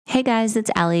Hey guys, it's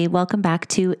Allie. Welcome back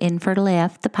to Infertile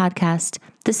AF, the podcast.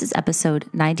 This is episode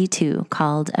 92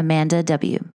 called Amanda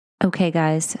W. Okay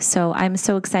guys, so I'm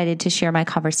so excited to share my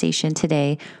conversation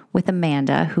today with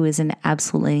Amanda, who is an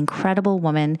absolutely incredible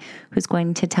woman who's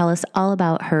going to tell us all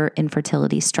about her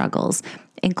infertility struggles,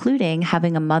 including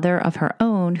having a mother of her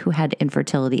own who had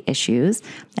infertility issues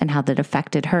and how that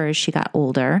affected her as she got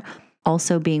older.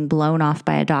 Also being blown off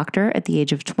by a doctor at the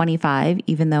age of 25,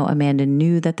 even though Amanda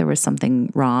knew that there was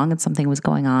something wrong and something was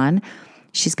going on.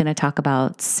 She's going to talk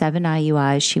about 7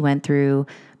 IUIs she went through,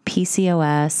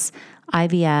 PCOS,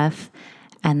 IVF,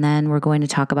 and then we're going to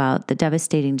talk about the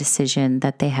devastating decision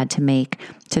that they had to make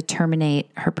to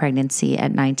terminate her pregnancy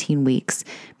at 19 weeks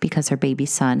because her baby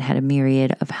son had a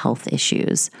myriad of health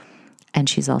issues. And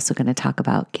she's also going to talk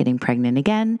about getting pregnant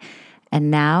again. And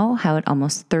now, how at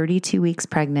almost 32 weeks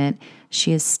pregnant,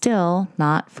 she is still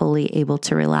not fully able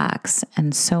to relax.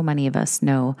 And so many of us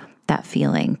know that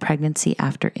feeling, pregnancy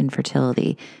after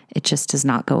infertility. It just does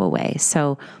not go away.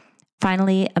 So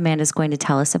finally, Amanda's going to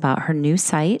tell us about her new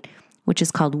site, which is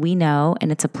called We Know,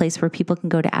 and it's a place where people can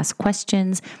go to ask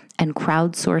questions and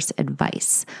crowdsource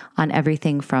advice on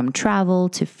everything from travel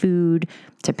to food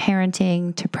to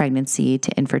parenting to pregnancy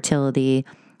to infertility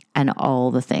and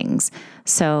all the things.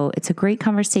 So it's a great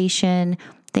conversation.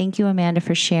 Thank you, Amanda,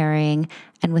 for sharing.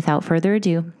 And without further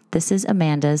ado, this is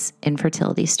Amanda's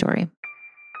infertility story.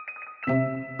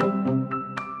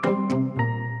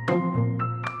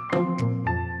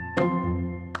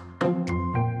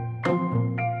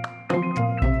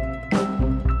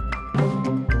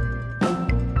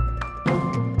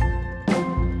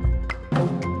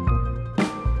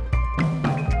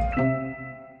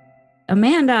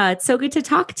 Amanda, it's so good to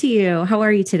talk to you. How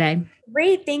are you today?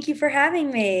 Great. Thank you for having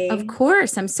me. Of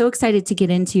course. I'm so excited to get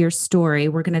into your story.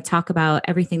 We're going to talk about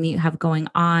everything that you have going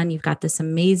on. You've got this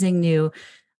amazing new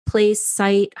place,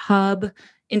 site, hub,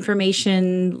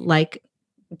 information like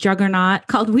juggernaut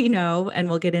called We Know, and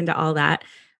we'll get into all that.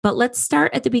 But let's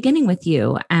start at the beginning with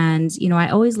you. And, I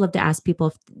always love to ask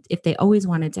people if they always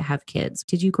wanted to have kids.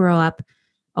 Did you grow up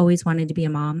always wanting to be a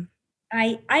mom?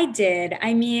 I did.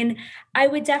 I mean, I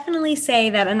would definitely say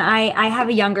that, and I have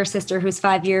a younger sister who's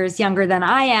 5 years younger than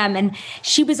I am, and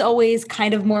she was always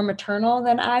kind of more maternal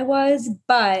than I was,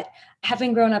 but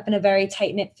having grown up in a very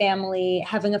tight-knit family,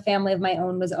 having a family of my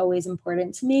own was always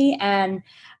important to me. And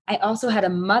I also had a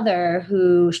mother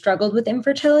who struggled with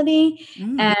infertility.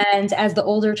 And as the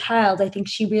older child, I think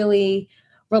she really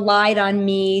relied on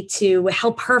me to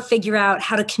help her figure out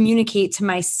how to communicate to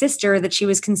my sister that she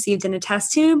was conceived in a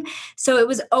test tube. So it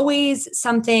was always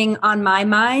something on my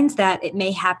mind that it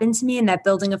may happen to me and that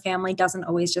building a family doesn't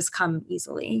always just come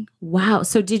easily. Wow.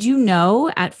 So did you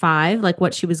know at 5, like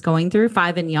what she was going through?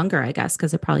 5 and younger, I guess,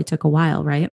 because it probably took a while,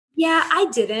 right? Yeah, I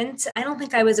didn't. I don't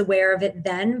think I was aware of it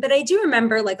then, but I do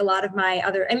remember like a lot of my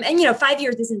other, and 5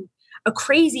 years isn't a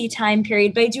crazy time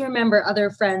period, but I do remember other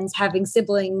friends having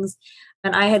siblings.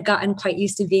 And I had gotten quite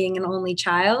used to being an only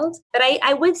child. But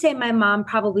I would say my mom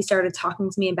probably started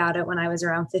talking to me about it when I was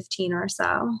around 15 or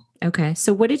so. Okay.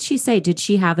 So what did she say? Did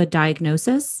she have a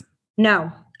diagnosis?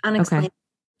 No, unexplained.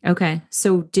 Okay.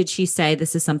 So did she say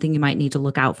this is something you might need to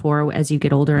look out for as you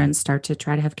get older and start to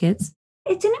try to have kids?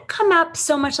 It didn't come up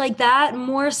so much like that.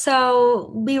 More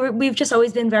so, we've just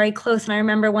always been very close. And I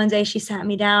remember one day she sat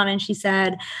me down and she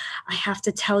said, I have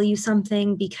to tell you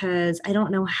something because I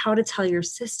don't know how to tell your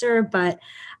sister, but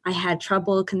I had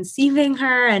trouble conceiving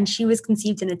her and she was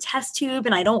conceived in a test tube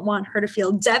and I don't want her to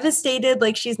feel devastated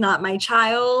like she's not my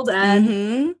child.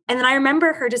 And then I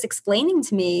remember her just explaining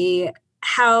to me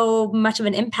how much of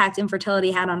an impact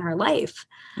infertility had on her life.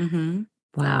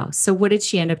 Wow. So what did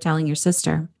she end up telling your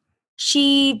sister?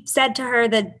 She said to her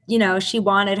that, she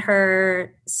wanted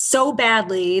her so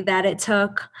badly that it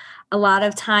took a lot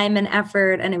of time and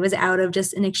effort, and it was out of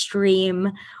just an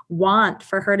extreme want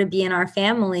for her to be in our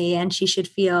family, and she should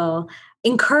feel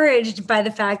encouraged by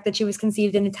the fact that she was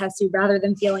conceived in a test tube rather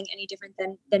than feeling any different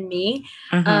than me.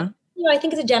 I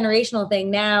think it's a generational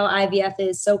thing. Now IVF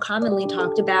is so commonly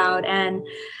talked about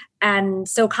and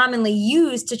so commonly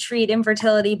used to treat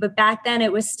infertility, but back then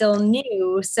it was still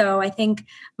new. So I think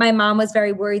my mom was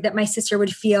very worried that my sister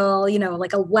would feel,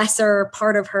 like a lesser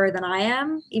part of her than I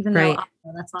am, even though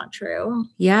that's not true.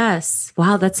 Yes.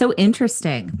 Wow. That's so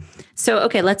interesting. So,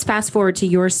 okay, let's fast forward to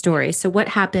your story. So what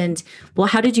happened? Well,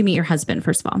 how did you meet your husband,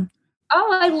 first of all?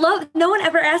 Oh, no one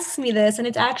ever asks me this, and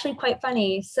it's actually quite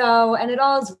funny. So, and it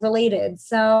all is related.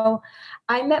 So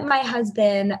I met my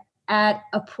husband at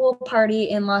a pool party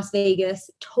in Las Vegas,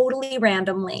 totally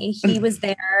randomly. He was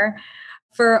there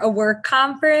for a work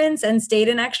conference and stayed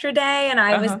an extra day. And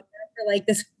I was there for like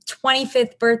this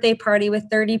 25th birthday party with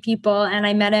 30 people, and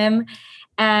I met him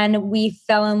and we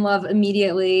fell in love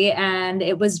immediately. And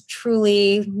it was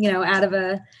truly, out of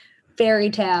a fairy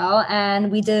tale.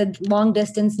 And we did long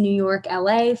distance New York,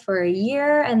 LA for a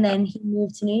year. And then he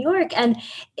moved to New York. And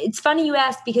it's funny you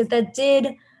asked, because that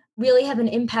did really have an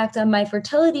impact on my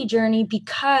fertility journey,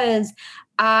 because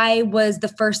I was the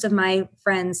first of my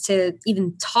friends to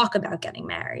even talk about getting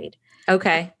married.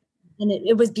 Okay. And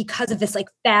it was because of this like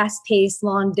fast-paced,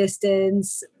 long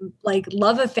distance, like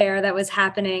love affair that was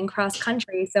happening cross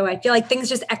country. So I feel like things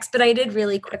just expedited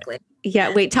really quickly.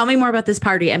 Yeah. Wait, tell me more about this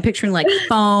party. I'm picturing like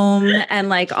foam and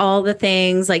like all the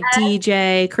things like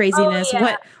DJ craziness. Oh,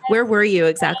 yeah. Where were you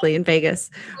exactly in Vegas?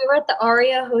 We were at the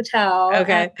Aria Hotel.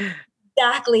 Okay.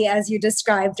 Exactly as you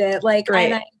described it. Like,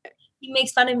 right. And he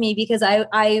makes fun of me because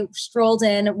I strolled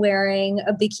in wearing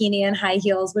a bikini and high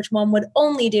heels, which one would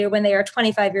only do when they are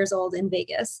 25 years old in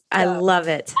Vegas. So, I love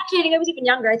it. Actually, I think I was even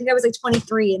younger. I think I was like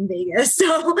 23 in Vegas.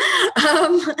 So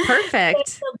perfect.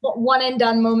 It's a one and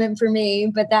done moment for me,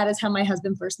 but that is how my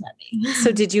husband first met me.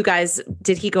 So did he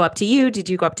go up to you? Did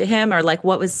you go up to him, or like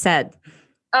what was said?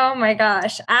 Oh my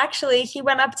gosh. Actually, he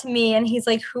went up to me and he's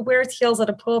like, who wears heels at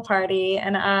a pool party?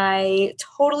 And I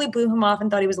totally blew him off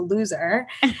and thought he was a loser.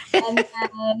 And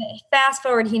then fast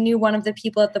forward, he knew one of the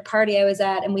people at the party I was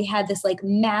at, and we had this like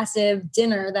massive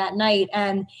dinner that night.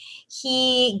 And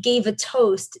he gave a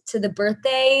toast to the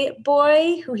birthday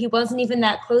boy who he wasn't even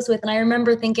that close with. And I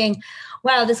remember thinking,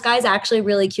 wow, this guy's actually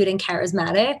really cute and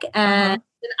charismatic. And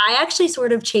I actually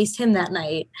sort of chased him that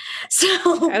night.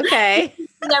 So okay.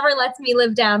 He never lets me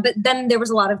live down. But then there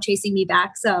was a lot of chasing me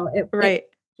back. So I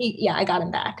got him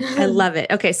back. I love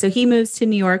it. Okay. So he moves to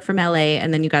New York from LA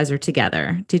and then you guys are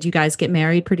together. Did you guys get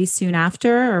married pretty soon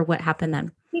after, or what happened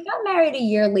then? We got married a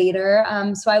year later.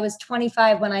 So I was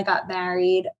 25 when I got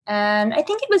married. And I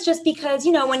think it was just because,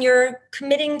 when you're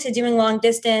committing to doing long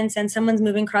distance and someone's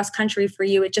moving cross country for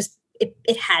you,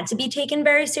 it had to be taken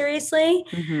very seriously.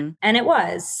 Mm-hmm. And it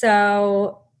was.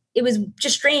 So it was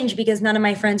just strange because none of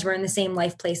my friends were in the same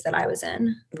life place that I was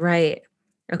in. Right.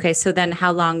 Okay. So then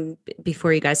how long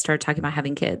before you guys started talking about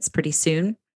having kids? Pretty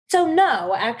soon? So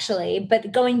no, actually,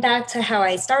 but going back to how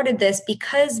I started this,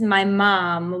 because my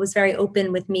mom was very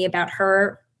open with me about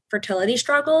her fertility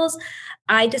struggles,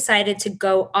 I decided to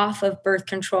go off of birth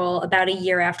control about a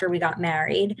year after we got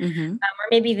married, or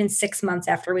maybe even 6 months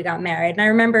after we got married. And I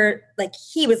remember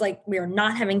he was like, we are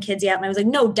not having kids yet. And I was like,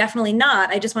 no, definitely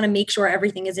not. I just want to make sure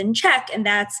everything is in check. And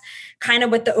that's kind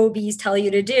of what the OBs tell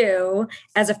you to do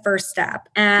as a first step.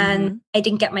 And I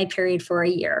didn't get my period for a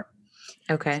year.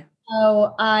 Okay.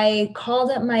 So I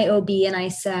called up my OB and I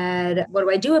said, what do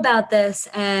I do about this?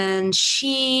 And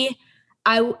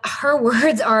her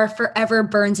words are forever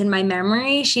burned in my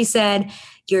memory. She said,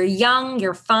 you're young,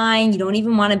 you're fine. You don't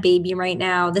even want a baby right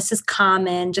now. This is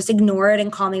common. Just ignore it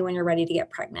and call me when you're ready to get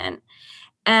pregnant.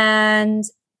 And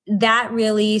that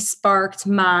really sparked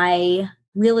my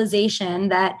realization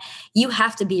that you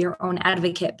have to be your own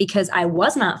advocate, because I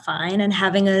was not fine and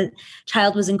having a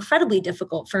child was incredibly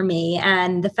difficult for me.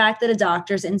 And the fact that a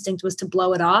doctor's instinct was to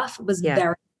blow it off was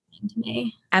very to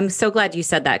me. I'm so glad you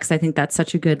said that, because I think that's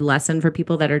such a good lesson for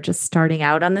people that are just starting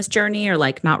out on this journey or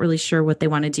like not really sure what they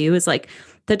want to do. Is like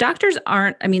doctors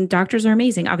are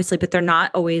amazing, obviously, but they're not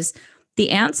always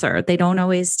the answer. They don't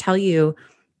always tell you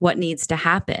what needs to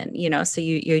happen, so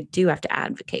you do have to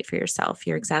advocate for yourself.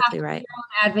 You're exactly right.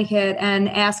 Advocate and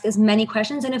ask as many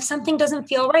questions. And if something doesn't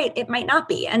feel right, it might not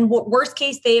be. And worst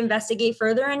case, they investigate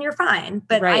further and you're fine.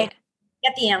 But I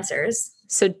get the answers.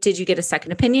 So did you get a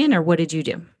second opinion, or what did you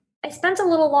do? I spent a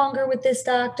little longer with this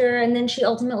doctor, and then she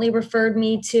ultimately referred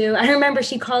me to, I remember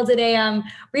she called it a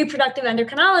reproductive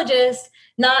endocrinologist,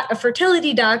 not a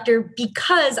fertility doctor,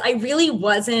 because I really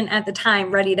wasn't at the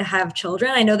time ready to have children.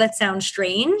 I know that sounds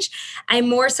strange. I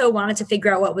more so wanted to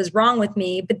figure out what was wrong with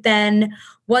me. But then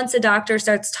once a doctor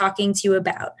starts talking to you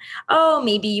about, oh,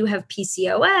 maybe you have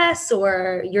PCOS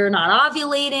or you're not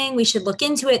ovulating, we should look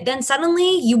into it. Then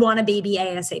suddenly you want a baby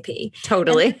ASAP.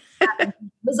 Totally. It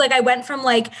was like, I went from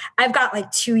I've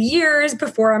got 2 years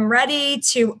before I'm ready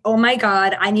to, oh my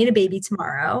God, I need a baby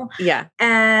tomorrow. Yeah.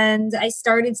 And I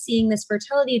started seeing this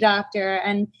fertility doctor.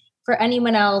 And for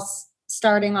anyone else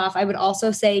starting off, I would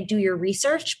also say, do your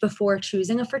research before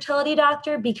choosing a fertility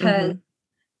doctor, because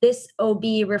this OB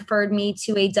referred me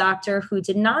to a doctor who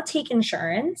did not take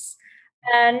insurance.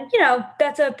 And,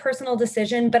 that's a personal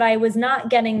decision, but I was not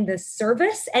getting the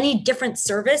service, any different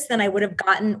service than I would have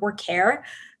gotten or care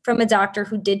from a doctor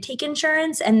who did take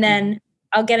insurance. And then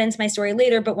I'll get into my story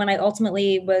later, but when I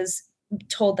ultimately was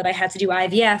told that I had to do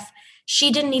IVF,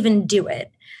 she didn't even do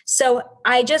it. So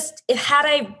had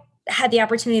had the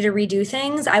opportunity to redo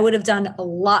things, I would have done a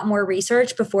lot more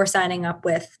research before signing up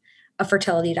with a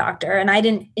fertility doctor. And I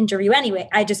didn't interview anyway.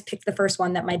 I just picked the first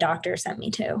one that my doctor sent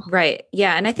me to. Right.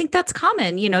 Yeah. And I think that's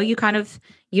common. You know, you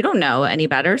don't know any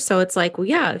better. So it's like, well,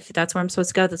 yeah, if that's where I'm supposed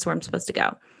to go, that's where I'm supposed to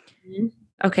go. Mm-hmm.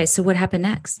 Okay. So what happened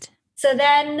next? So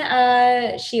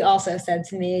then she also said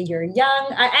to me, you're young.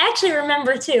 I actually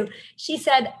remember too. She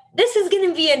said, this is going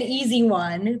to be an easy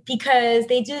one because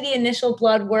they do the initial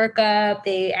blood workup.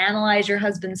 They analyze your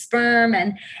husband's sperm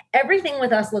and everything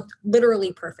with us looked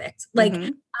literally perfect. Like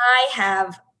I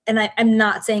have, and I'm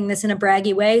not saying this in a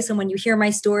braggy way. So when you hear my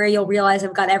story, you'll realize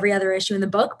I've got every other issue in the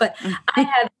book, but I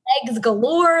have eggs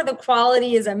galore. The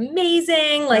quality is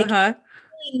amazing. Like,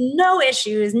 no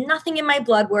issues, nothing in my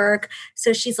blood work.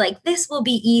 So she's like, this will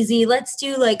be easy. Let's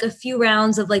do like a few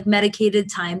rounds of like medicated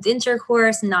timed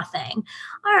intercourse, nothing.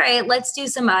 All right, let's do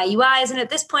some IUIs. And at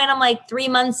this point, I'm like 3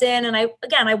 months in and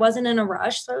I wasn't in a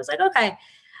rush. So I was like, okay.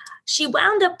 She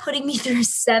wound up putting me through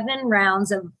 7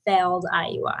 rounds of failed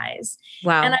IUIs.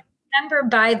 Wow. And I remember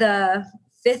by the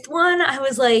 5th one, I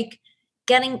was like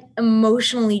getting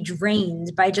emotionally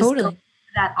drained by just going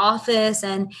that office,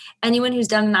 and anyone who's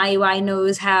done an IUI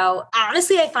knows how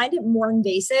honestly I find it more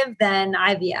invasive than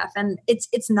IVF, and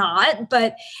it's not,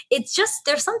 but it's just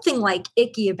there's something like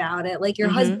icky about it. Like your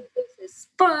husband gives his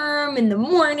sperm in the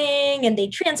morning and they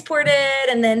transport it,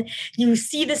 and then you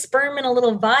see the sperm in a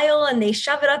little vial and they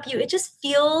shove it up you. It just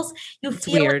feels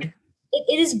weird. Like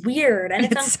it is weird, and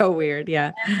it's so weird.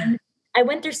 Yeah. And I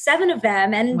went through 7 of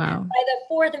them. And by the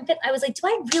 4th and 5th, I was like, do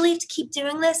I really have to keep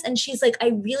doing this? And she's like, I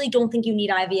really don't think you need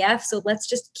IVF. So let's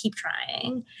just keep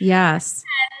trying. Yes.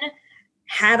 And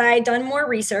had I done more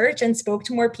research and spoke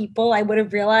to more people, I would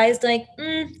have realized like,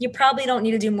 you probably don't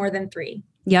need to do more than 3.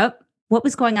 Yep. What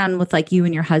was going on with like you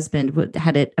and your husband?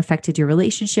 Had it affected your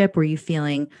relationship? Were you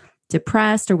feeling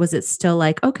depressed, or was it still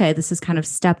like, okay, this is kind of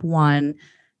step 1.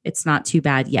 It's not too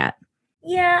bad yet?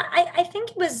 Yeah, I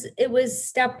think it was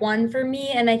step 1 for me.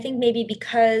 And I think maybe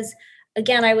because,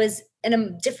 again, I was in a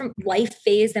different life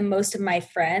phase than most of my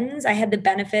friends. I had the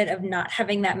benefit of not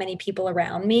having that many people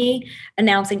around me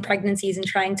announcing pregnancies and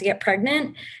trying to get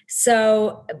pregnant.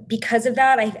 So because of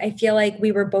that, I feel like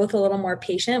we were both a little more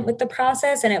patient with the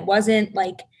process, and it wasn't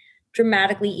like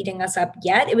dramatically eating us up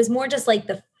yet. It was more just like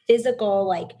the physical,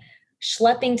 like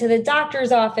schlepping to the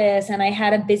doctor's office. And I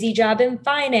had a busy job in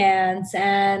finance.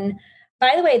 And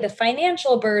by the way, the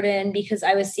financial burden, because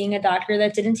I was seeing a doctor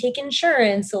that didn't take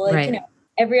insurance. So like,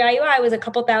 every IUI was a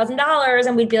couple $1,000s,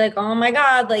 and we'd be like, oh my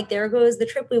God, like there goes the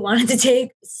trip we wanted to take.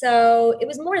 So it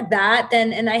was more that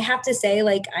than, and I have to say,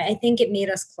 like, I think it made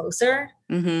us closer,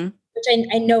 which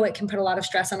I know it can put a lot of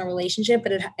stress on a relationship,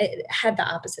 but it had the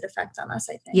opposite effect on us,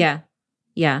 I think. Yeah.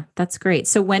 Yeah. That's great.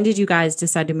 So when did you guys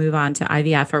decide to move on to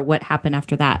IVF, or what happened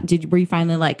after that? Were you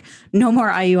finally like, no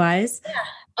more IUIs? Yeah.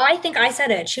 I think I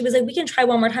said it. She was like, we can try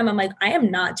one more time. I'm like, I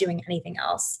am not doing anything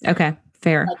else. Okay.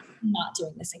 Fair. Like, I'm not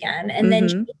doing this again. And then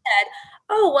she said,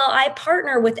 oh, well, I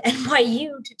partner with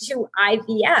NYU to do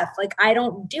IVF. Like, I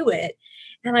don't do it.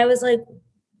 And I was like,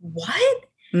 what?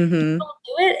 You don't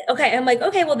do it? Okay. I'm like,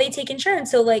 okay, well, they take insurance.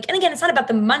 So like, and again, it's not about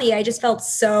the money. I just felt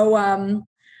so,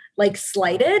 like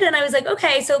slighted. And I was like,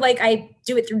 okay, so like I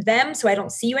do it through them so I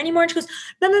don't see you anymore. And she goes,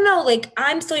 no, like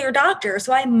I'm still your doctor.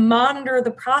 So I monitor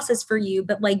the process for you,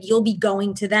 but like you'll be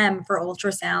going to them for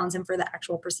ultrasounds and for the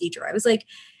actual procedure. I was like,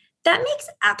 that makes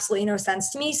absolutely no sense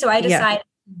to me. So I decided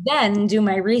then do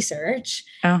my research.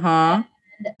 And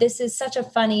this is such a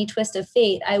funny twist of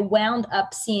fate. I wound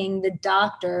up seeing the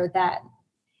doctor that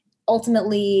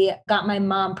ultimately got my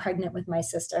mom pregnant with my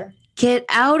sister. Get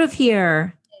out of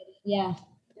here. Yeah.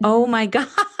 Oh my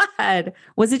God.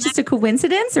 Was it just a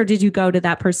coincidence, or did you go to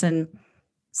that person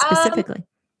specifically?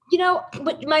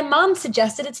 But my mom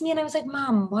suggested it to me, and I was like,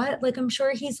 Mom, what? Like, I'm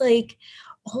sure he's like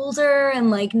older and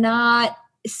like not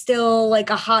still like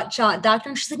a hotshot doctor.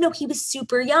 And she's like, no, he was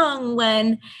super young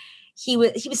when he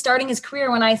was starting his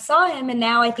career when I saw him. And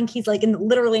now I think he's like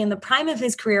literally in the prime of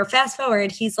his career. Fast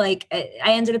forward, he's like,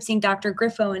 I ended up seeing Dr.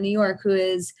 Griffo in New York, who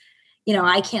is,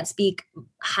 I can't speak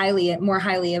more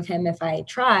highly of him if I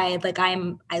tried. Like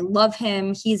I love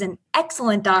him. He's an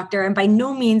excellent doctor. And by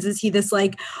no means is he this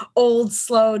like old,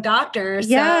 slow doctor.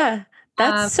 Yeah.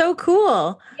 That's so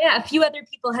cool. Yeah. A few other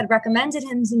people had recommended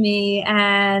him to me.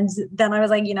 And then I was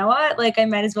like, you know what? Like I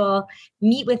might as well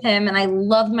meet with him. And I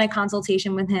loved my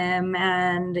consultation with him.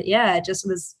 And yeah, it just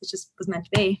was meant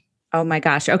to be. Oh my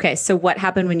gosh. Okay. So what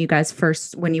happened when you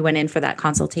went in for that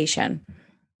consultation?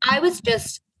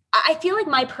 I feel like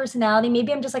my personality,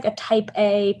 maybe I'm just like a type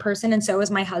A person, and so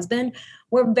is my husband.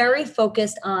 We're very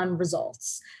focused on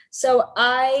results. So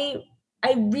I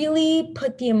I really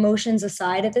put the emotions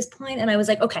aside at this point, and I was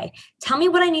like, okay, tell me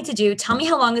what I need to do. Tell me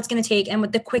how long it's going to take and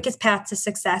what the quickest path to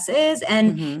success is.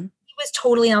 And he was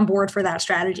totally on board for that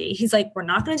strategy. He's like, we're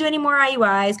not going to do any more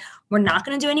IUIs. We're not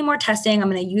going to do any more testing. I'm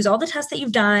going to use all the tests that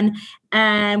you've done,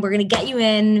 and we're going to get you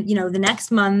in, the next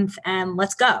month, and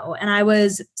let's go. And I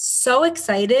was so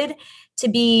excited to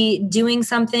be doing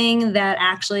something that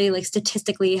actually, like,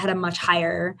 statistically had a much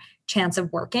higher chance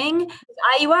of working.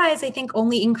 IUIs, I think,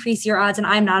 only increase your odds. And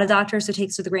I'm not a doctor, so take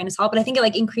this with a grain of salt, but I think it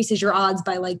like increases your odds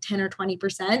by like 10 or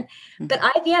 20%. But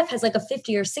IVF has like a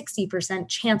 50 or 60%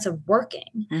 chance of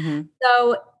working.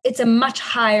 So it's a much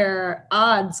higher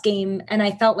odds game. And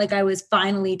I felt like I was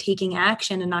finally taking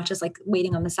action and not just like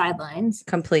waiting on the sidelines.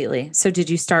 Completely. So did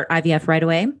you start IVF right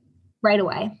away? Right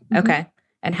away. Okay.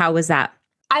 And how was that?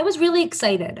 I was really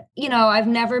excited. I've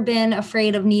never been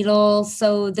afraid of needles,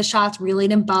 so the shots really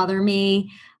didn't bother me.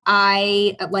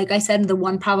 Like I said, the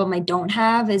one problem I don't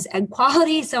have is egg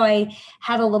quality. So I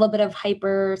had a little bit of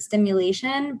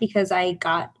hyperstimulation because I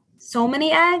got so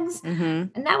many eggs.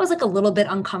 And that was like a little bit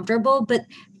uncomfortable. But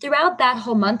throughout that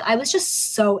whole month, I was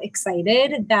just so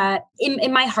excited that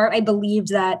in my heart, I believed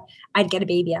that I'd get a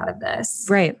baby out of this.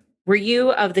 Right. Were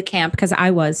you of the camp? Because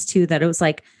I was too, that it was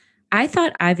like, I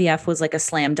thought IVF was like a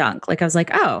slam dunk. Like I was like,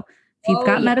 oh, if you've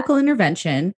got medical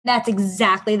intervention. That's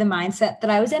exactly the mindset that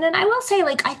I was in. And I will say,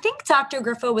 like, I think Dr.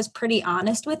 Griffo was pretty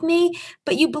honest with me,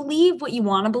 but you believe what you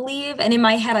want to believe. And in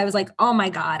my head, I was like, oh my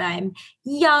God, I'm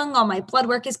young. All my blood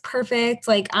work is perfect.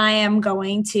 Like I am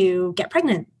going to get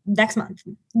pregnant next month.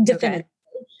 Definitively.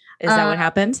 Okay. Is that what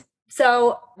happened?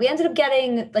 So we ended up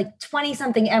getting like 20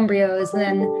 something embryos. And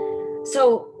then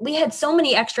so we had so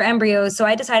many extra embryos. So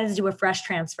I decided to do a fresh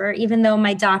transfer, even though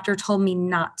my doctor told me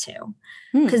not to,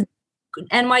 because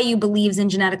NYU believes in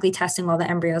genetically testing all the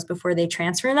embryos before they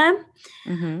transfer them.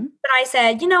 But I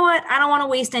said, you know what? I don't want to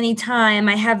waste any time.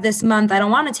 I have this month. I don't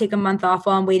want to take a month off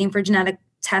while I'm waiting for genetic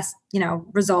test,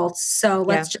 results. So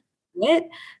let's just do it.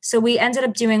 So we ended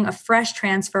up doing a fresh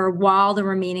transfer while the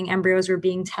remaining embryos were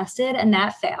being tested, and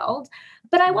that failed.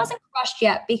 But I wasn't crushed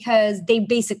yet because they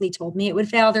basically told me it would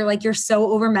fail. They're like, you're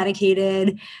so over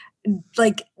medicated.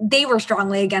 Like they were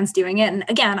strongly against doing it. And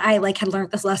again, I like had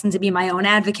learned this lesson to be my own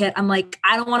advocate. I'm like,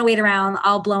 I don't want to wait around.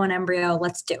 I'll blow an embryo.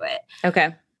 Let's do it. Okay.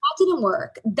 That didn't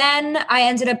work. Then I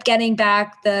ended up getting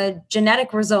back the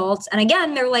genetic results. And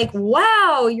again, they're like,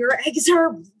 wow, your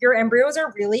embryos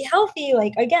are really healthy.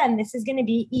 Like, again, this is going to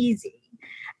be easy.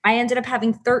 I ended up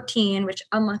having 13, which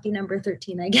unlucky number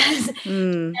 13, I guess,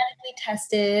 genetically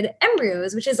tested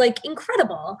embryos, which is like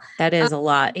incredible. That is a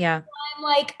lot. Yeah. I'm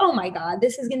like, oh my God,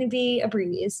 this is going to be a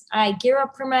breeze. I gear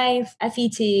up for my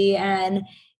FET, and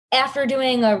after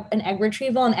doing an egg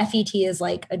retrieval, and FET is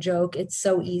like a joke. It's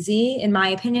so easy, in my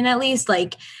opinion, at least.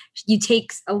 Like you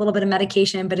take a little bit of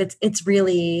medication, but it's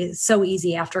really so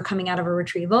easy after coming out of a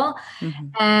retrieval.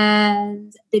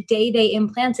 And the day they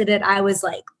implanted it, I was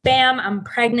like, bam, I'm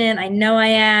pregnant. I know I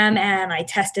am. And I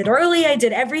tested early. I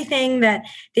did everything that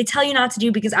they tell you not to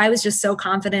do because I was just so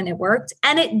confident it worked.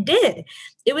 And it did.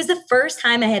 It was the first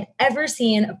time I had ever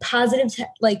seen a positive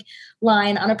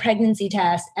line on a pregnancy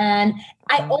test. And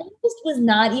I almost was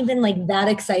not even like that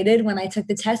excited when I took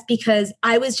the test because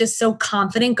I was just so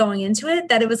confident going into it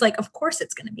that it was like, of course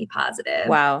it's going to be positive.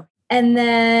 Wow. And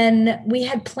then we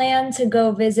had planned to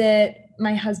go visit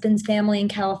my husband's family in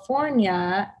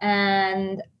California,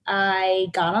 and I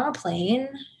got on a plane.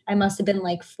 I must have been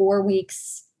like 4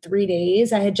 weeks, 3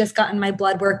 days. I had just gotten my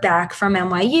blood work back from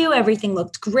NYU. Everything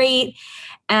looked great.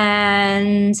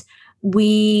 And a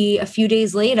week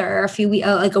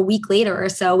later or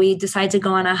so, we decided to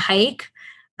go on a hike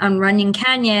on Runyon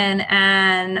Canyon.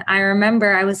 And I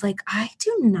remember I was like, I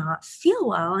do not feel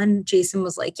well. And Jason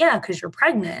was like, yeah, because you're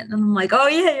pregnant. And I'm like, oh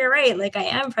yeah, you're right. Like I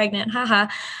am pregnant. Haha.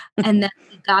 And then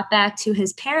we got back to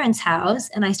his parents' house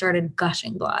and I started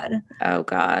gushing blood. Oh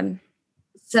God.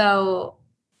 So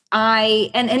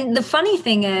and the funny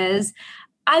thing is,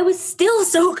 I was still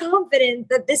so confident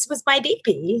that this was my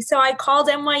baby. So I called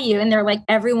NYU and they're like,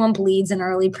 everyone bleeds in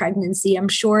early pregnancy. I'm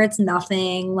sure it's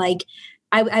nothing. Like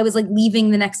I was like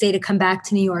leaving the next day to come back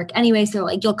to New York. Anyway, so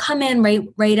like you'll come in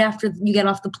right after you get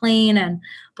off the plane and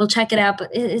we'll check it out,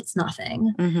 but it's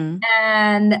nothing.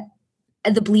 And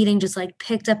the bleeding just like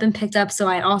picked up. So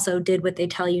I also did what they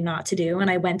tell you not to do. And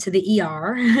I went to the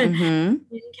ER in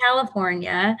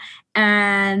California,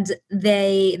 and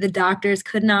the doctors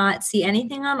could not see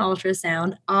anything on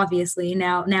ultrasound. Obviously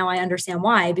now I understand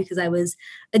why, because I was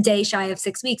a day shy of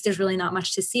 6 weeks. There's really not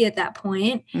much to see at that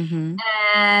point.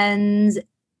 And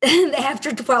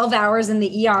after 12 hours in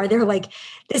the ER, they're like,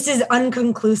 this is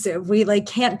unconclusive. We like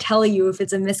can't tell you if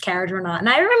it's a miscarriage or not. And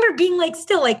I remember being like,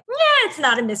 still like, yeah, it's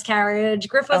not a miscarriage.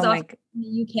 Griff was off.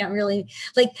 You can't really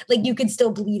like you could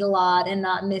still bleed a lot and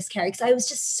not miscarry. Cause I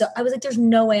was like, there's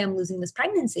no way I'm losing this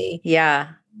pregnancy. Yeah.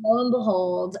 Lo and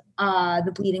behold,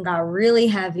 the bleeding got really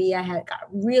heavy. I got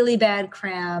really bad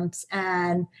cramps.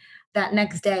 And that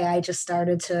next day I just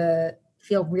started to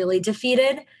feel really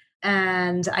defeated.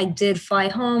 And I did fly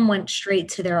home, went straight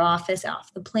to their office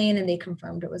off the plane, and they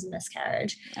confirmed it was a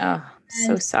miscarriage. Oh,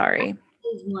 so sorry.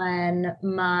 That is when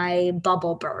my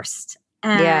bubble burst.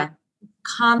 And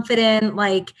confident,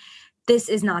 like, this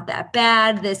is not that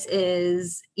bad. This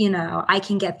is, I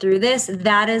can get through this.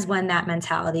 That is when that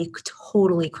mentality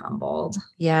totally crumbled.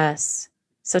 Yes.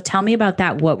 So tell me about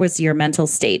that. What was your mental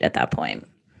state at that point?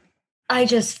 I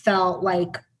just felt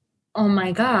like, oh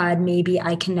my God, maybe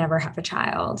I can never have a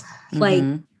child.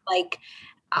 Mm-hmm.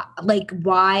 Like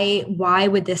why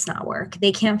would this not work?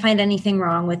 They can't find anything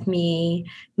wrong with me.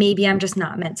 Maybe I'm just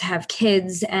not meant to have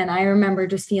kids. And I remember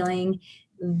just feeling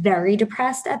very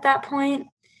depressed at that point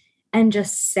and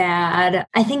just sad.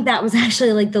 I think that was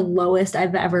actually like the lowest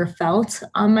I've ever felt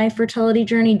on my fertility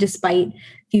journey, despite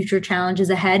future challenges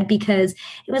ahead, because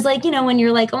it was like, when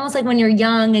you're like, almost like when you're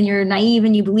young and you're naive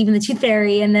and you believe in the tooth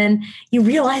fairy and then you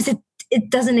realize it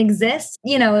doesn't exist.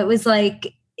 It was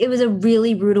like, it was a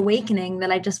really rude awakening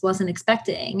that I just wasn't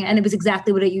expecting. And it was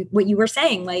exactly what you were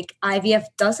saying. Like, IVF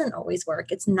doesn't always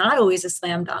work. It's not always a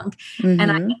slam dunk. Mm-hmm.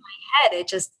 And in my head,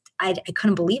 I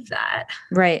couldn't believe that.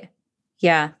 Right.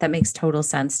 Yeah, that makes total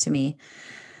sense to me.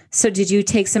 So did you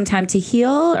take some time to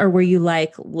heal, or were you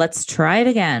like, let's try it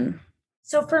again?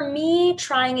 So for me,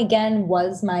 trying again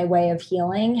was my way of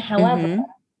healing. However,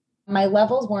 my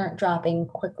levels weren't dropping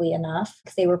quickly enough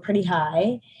because they were pretty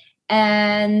high.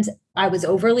 And I was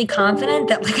overly confident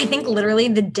that, like, I think literally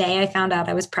the day I found out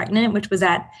I was pregnant, which was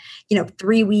at,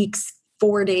 3 weeks,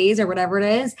 4 days or whatever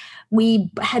it is,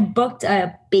 we had booked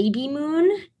a baby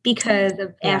moon because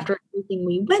of after everything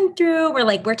we went through.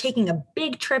 We're taking a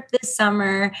big trip this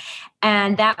summer.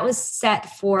 And that was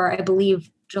set for, I believe,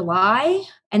 July.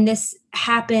 And this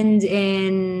happened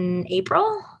in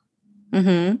April.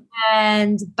 Mm-hmm.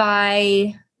 And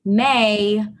by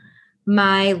May,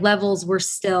 my levels were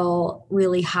still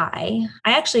really high.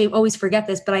 I actually always forget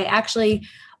this, but I actually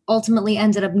ultimately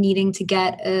ended up needing to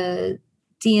get a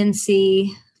DNC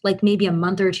like maybe a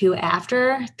month or two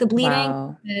after the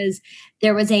bleeding, because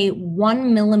there was a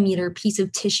 1 millimeter piece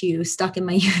of tissue stuck in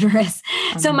my uterus.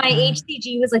 So my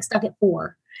HCG was like stuck at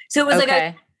 4. So it was like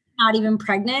I'm not even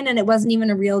pregnant, and it wasn't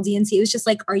even a real DNC. It was just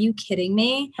like, are you kidding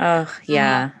me? Oh,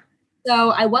 yeah.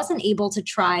 So I wasn't able to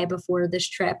try before this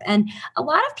trip. And a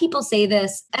lot of people say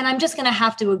this, and I'm just going to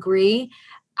have to agree.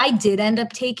 I did end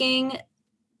up taking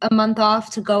a month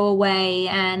off to go away.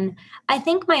 And I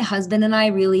think my husband and I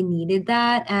really needed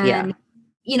that. And,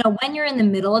 when you're in the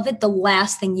middle of it, the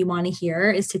last thing you want to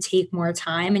hear is to take more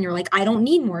time. And you're like, I don't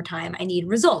need more time. I need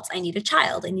results. I need a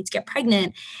child. I need to get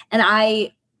pregnant. And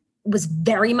I was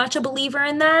very much a believer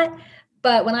in that.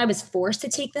 But when I was forced to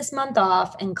take this month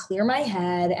off and clear my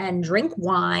head and drink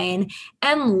wine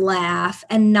and laugh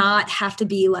and not have to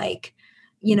be like,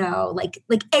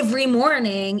 like every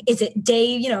morning, is it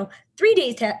day, 3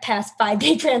 days past 5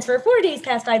 day transfer, 4 days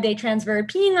past 5 day transfer,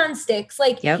 peeing on sticks.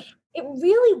 It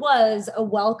really was a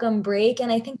welcome break.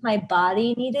 And I think my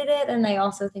body needed it. And I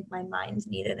also think my mind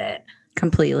needed it.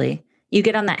 Completely. You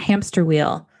get on that hamster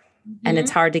wheel and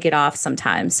it's hard to get off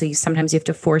sometimes. So sometimes you have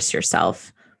to force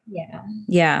yourself. Yeah.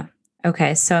 Yeah.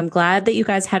 Okay. So I'm glad that you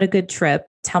guys had a good trip.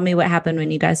 Tell me what happened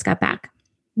when you guys got back.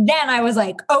 Then I was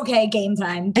like, okay, game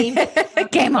time. Game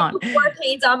on. 4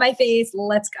 pains on my face.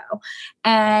 Let's go.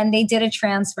 And they did a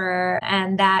transfer,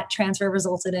 and that transfer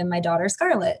resulted in my daughter,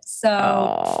 Scarlett. So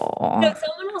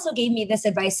someone also gave me this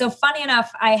advice. So funny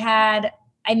enough, I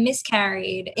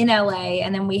miscarried in LA,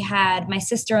 and then we had my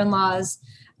sister-in-law's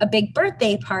a big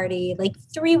birthday party like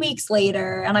 3 weeks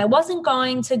later, and I wasn't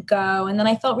going to go. And then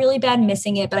I felt really bad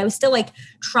missing it, but I was still like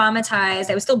traumatized.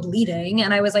 I was still bleeding,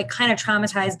 and I was like kind of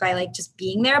traumatized by like just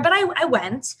being there. But I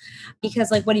went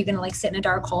because like, what are you going to like sit in a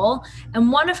dark hole?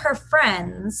 And one of her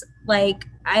friends, like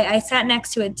I sat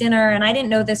next to at dinner, and I didn't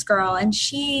know this girl, and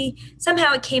she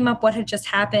somehow it came up what had just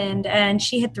happened, and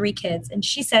she had 3 kids. And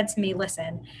she said to me,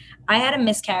 listen, I had a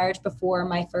miscarriage before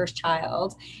my first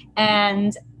child,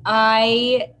 and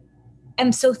I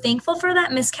am so thankful for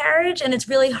that miscarriage. And it's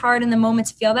really hard in the moment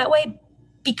to feel that way,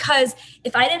 because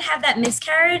if I didn't have that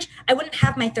miscarriage, I wouldn't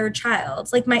have my 3rd child,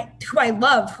 like who I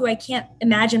love, who I can't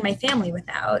imagine my family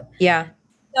without. Yeah.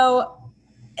 So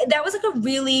that was like a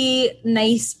really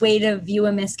nice way to view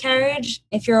a miscarriage.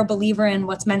 If you're a believer in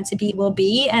what's meant to be will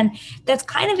be. And that's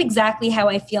kind of exactly how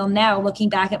I feel now looking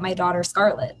back at my daughter,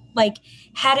 Scarlett. Like,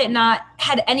 had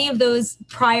any of those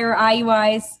prior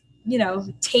IUIs,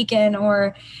 taken,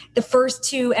 or the first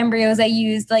 2 embryos I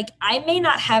used, like, I may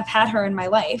not have had her in my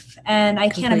life. And I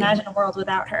can't imagine a world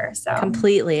without her. So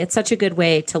completely. It's such a good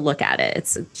way to look at it.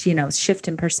 It's, shift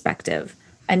in perspective.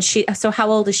 And so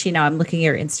how old is she now? I'm looking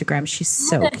at her Instagram. She's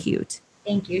so cute.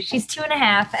 Thank you. She's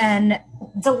 2.5 and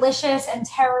delicious and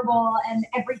terrible and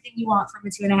everything you want from a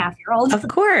 2.5-year-old. Of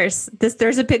course.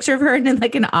 There's a picture of her in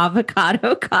like an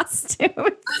avocado costume.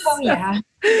 Oh, yeah.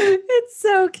 It's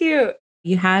so cute.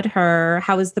 You had her.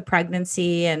 How was the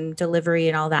pregnancy and delivery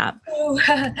and all that?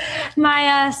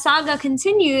 My saga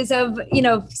continues of,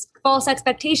 false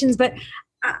expectations. But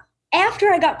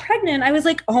after I got pregnant, I was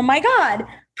like, oh my God,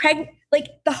 like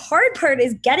the hard part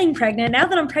is getting pregnant. Now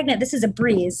that I'm pregnant, this is a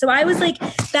breeze. So I was like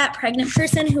that pregnant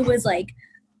person who was like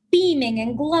beaming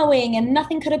and glowing and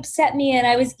nothing could upset me. And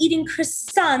I was eating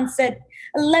croissants at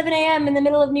 11 a.m. in the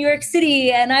middle of New York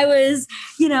City. And I was,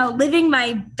 living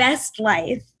my best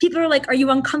life. People are like, are you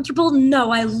uncomfortable?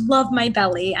 No, I love my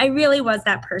belly. I really was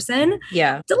that person.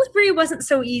 Yeah. Delivery wasn't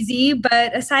so easy.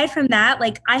 But aside from that,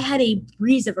 like I had a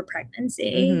breeze of a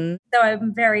pregnancy. Mm-hmm. So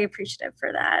I'm very appreciative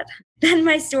for that. Then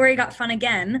my story got fun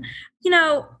again.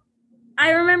 I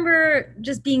remember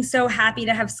just being so happy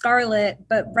to have Scarlett,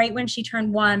 but right when she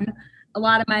turned 1, a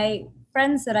lot of my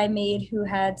friends that I made who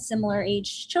had similar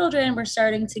age children were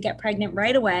starting to get pregnant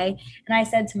right away. And I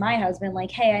said to my husband,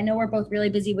 like, hey, I know we're both really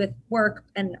busy with work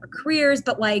and our careers,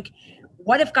 but like,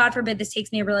 what if, God forbid, this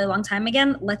takes me a really long time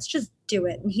again? Let's just do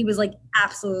it. And he was like,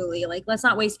 absolutely. Like, let's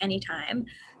not waste any time.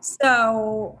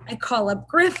 So I call up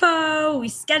Griffo, we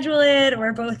schedule it.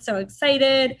 We're both so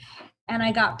excited. And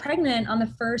I got pregnant on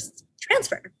the first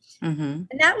transfer. Mm-hmm.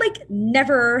 And that like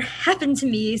never happened to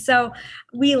me. So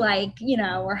we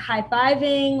we're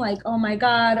high-fiving, like, oh my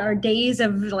God, our days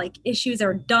of like issues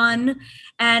are done.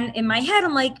 And in my head,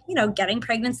 I'm like, getting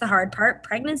pregnant's the hard part.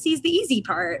 Pregnancy is the easy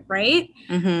part, right?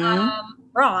 Mm-hmm.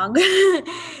 Wrong.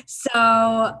 So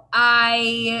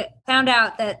I found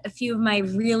out that a few of my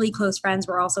really close friends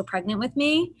were also pregnant with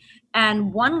me.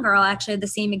 And one girl actually had the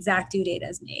same exact due date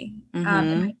as me, in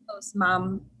my close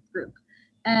mom group.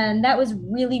 And that was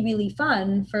really, really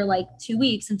fun for like 2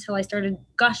 weeks until I started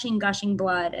gushing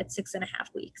blood at 6.5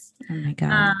 weeks. Oh my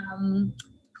God.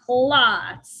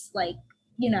 Clots, like,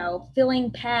 filling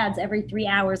pads every 3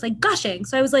 hours, like gushing.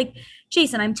 So I was like,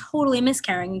 Jason, I'm totally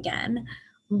miscarrying again.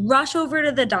 Rush over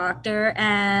to the doctor,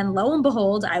 and lo and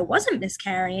behold, I wasn't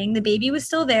miscarrying. The baby was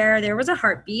still there. There was a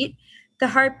heartbeat. The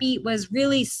heartbeat was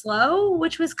really slow,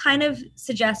 which was kind of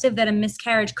suggestive that a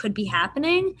miscarriage could be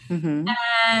happening. Mm-hmm.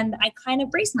 And I kind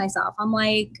of braced myself. I'm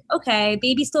like, okay,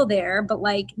 baby's still there, but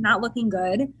like not looking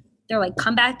good. They're like,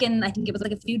 come back in, I think it was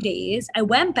like a few days. I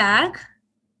went back.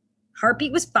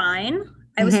 Heartbeat was fine.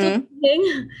 I was still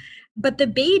breathing, but the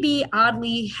baby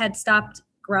oddly had stopped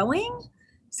growing.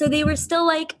 So they were still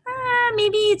like,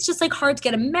 maybe it's just like hard to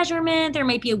get a measurement. There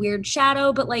might be a weird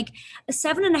shadow, but like a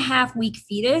 7.5 week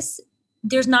fetus,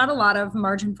 there's not a lot of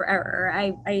margin for error.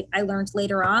 I learned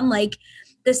later on, like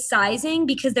the sizing,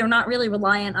 because they're not really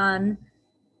reliant on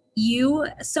you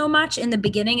so much in the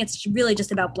beginning. It's really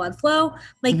just about blood flow.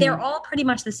 Like they're all pretty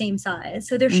much the same size.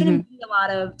 So there shouldn't be a lot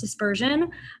of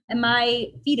dispersion. And my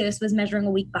fetus was measuring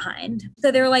a week behind. So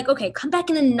they were like, okay, come back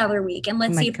in another week and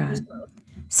let's see if there's growth.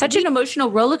 Such an emotional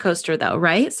roller coaster though,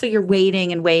 right? So you're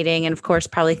waiting and of course,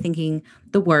 probably thinking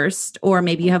the worst, or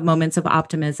maybe you have moments of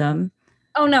optimism.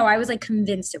 Oh no, I was like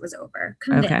convinced it was over.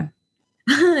 Convinced. Okay.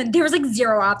 There was like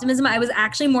zero optimism. I was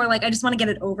actually more like, I just want to get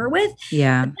it over with.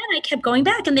 Yeah. But then I kept going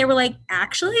back and they were like,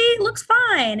 actually, it looks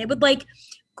fine. It would like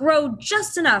grow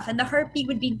just enough and the heartbeat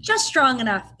would be just strong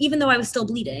enough, even though I was still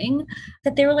bleeding,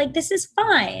 that they were like, this is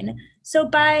fine. So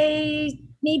by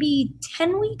maybe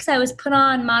 10 weeks, I was put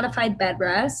on modified bed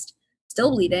rest,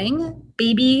 still bleeding.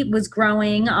 Baby was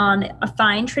growing on a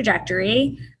fine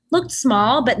trajectory, looked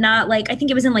small, but not like, I think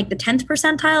it was in like the 10th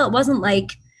percentile. It wasn't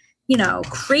like,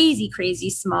 crazy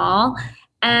small.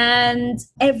 And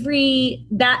then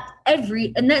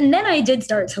I did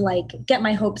start to like get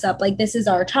my hopes up. Like, this is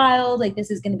our child, like this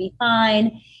is going to be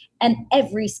fine. And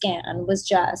every scan was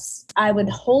just, I would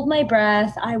hold my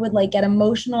breath. I would like get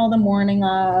emotional the morning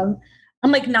of.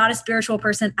 I'm like not a spiritual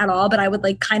person at all, but I would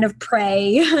like kind of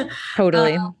pray.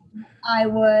 Totally. I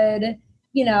would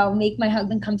make my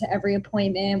husband come to every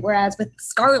appointment. Whereas with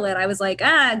Scarlett, I was like,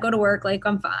 go to work. Like,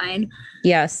 I'm fine.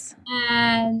 Yes.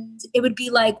 And it would be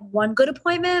like one good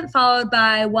appointment followed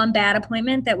by one bad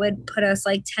appointment that would put us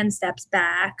like 10 steps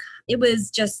back. It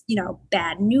was just,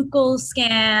 bad nuchal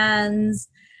scans,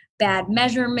 bad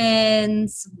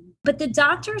measurements. But the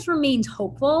doctors remained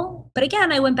hopeful. But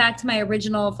again, I went back to my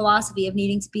original philosophy of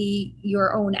needing to be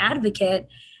your own advocate.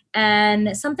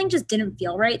 And something just didn't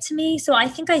feel right to me. So I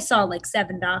think I saw like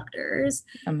 7 doctors.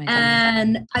 Oh my God.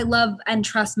 And I love and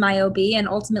trust my OB, and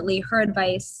ultimately her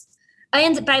advice. By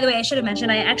the way, I should have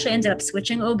mentioned, I actually ended up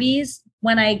switching OBs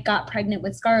when I got pregnant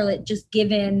with Scarlett, just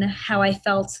given how I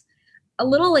felt a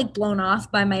little like blown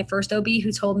off by my first OB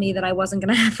who told me that I wasn't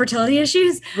going to have fertility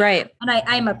issues. Right. And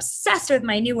I'm obsessed with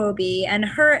my new OB, and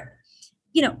her,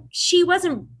 she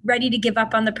wasn't ready to give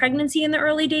up on the pregnancy in the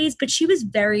early days, but she was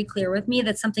very clear with me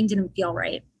that something didn't feel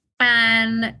right.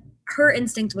 And her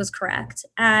instinct was correct.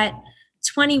 At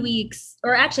 20 weeks,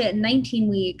 or actually at 19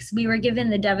 weeks, we were given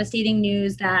the devastating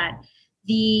news that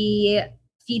the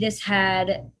fetus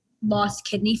had lost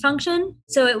kidney function.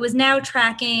 So it was now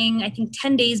tracking, I think,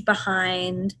 10 days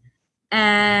behind,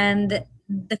 and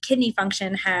the kidney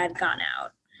function had gone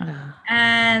out.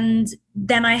 And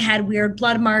then I had weird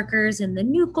blood markers in the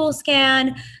nuchal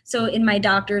scan. So in my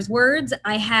doctor's words,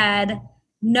 I had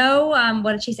no,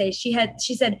 what did she say? She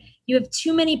said, you have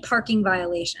too many parking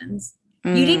violations.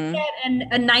 You didn't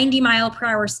get a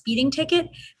 90-mile-per-hour speeding ticket,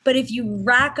 but if you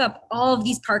rack up all of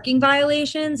these parking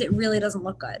violations, it really doesn't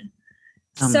look good.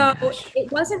 So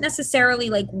it wasn't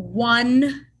necessarily like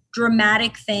one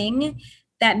dramatic thing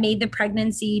that made the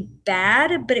pregnancy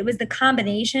bad, but it was the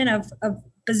combination of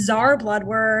bizarre blood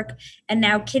work and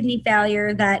now kidney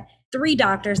failure that 3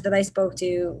 doctors that I spoke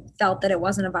to felt that it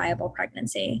wasn't a viable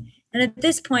pregnancy. And at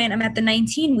this point, I'm at the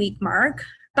 19-week mark.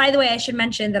 By the way, I should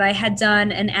mention that I had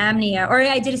done an amnio, or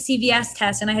I did a CVS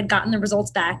test, and I had gotten the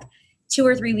results back 2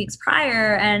 or 3 weeks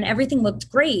prior, and everything looked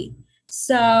great.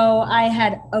 So I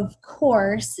had, of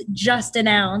course, just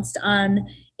announced on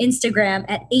Instagram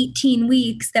at 18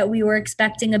 weeks that we were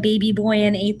expecting a baby boy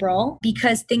in April,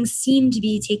 because things seemed to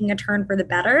be taking a turn for the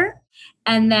better.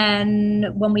 And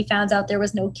then when we found out there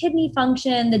was no kidney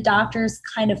function, the doctors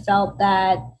kind of felt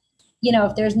that,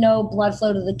 if there's no blood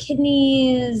flow to the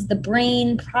kidneys, the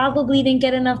brain probably didn't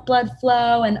get enough blood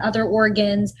flow, and other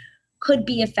organs could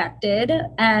be affected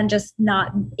and just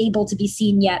not able to be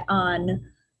seen yet on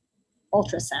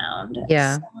ultrasound.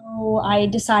 Yeah. So I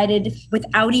decided,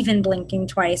 without even blinking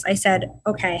twice, I said,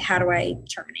 okay, how do I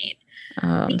terminate?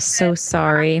 I'm so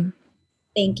sorry.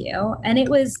 Thank you. And it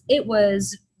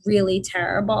was really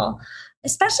terrible,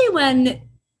 especially when,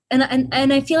 and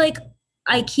I feel like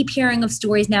I keep hearing of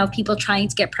stories now of people trying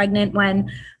to get pregnant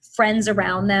when friends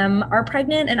around them are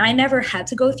pregnant. And I never had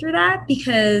to go through that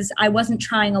because I wasn't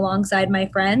trying alongside my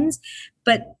friends.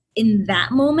 But in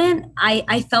that moment,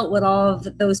 I felt what all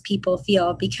of those people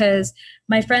feel, because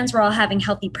my friends were all having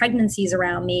healthy pregnancies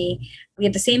around me. We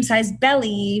had the same size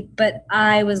belly, but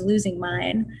I was losing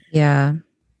mine. Yeah.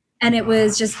 And it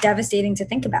was just devastating to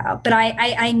think about. But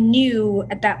I knew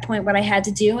at that point what I had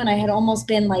to do. And I had almost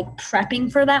been like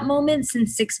prepping for that moment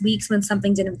since 6 weeks when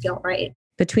something didn't feel right.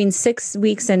 Between 6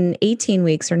 weeks and 18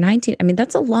 weeks or 19, I mean,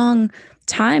 that's a long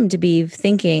time to be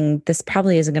thinking this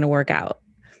probably isn't going to work out.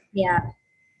 Yeah,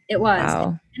 it was.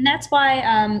 Wow. And that's why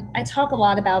I talk a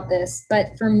lot about this.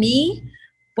 But for me,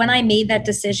 when I made that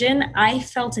decision, I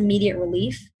felt immediate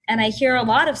relief. And I hear a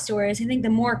lot of stories. I think the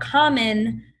more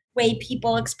common way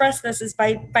people express this is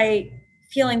by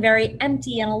feeling very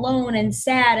empty and alone and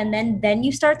sad, and then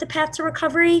you start the path to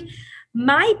recovery.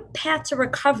 My path to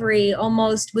recovery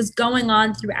almost was going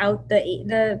on throughout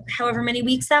the however many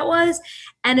weeks that was,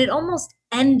 and it almost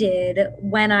ended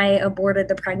when I aborted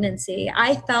the pregnancy.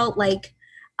 I felt like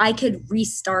I could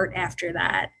restart after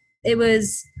that. It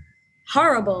was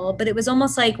horrible, but it was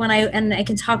almost like and I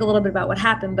can talk a little bit about what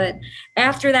happened, but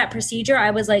after that procedure,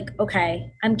 I was like, okay,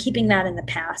 I'm keeping that in the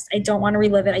past. I don't want to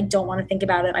relive it. I don't want to think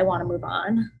about it. I want to move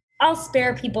on. I'll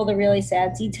spare people the really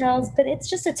sad details, but it's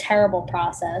just a terrible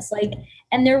process.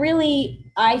 And they're really,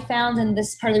 I found, and this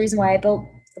is part of the reason why I built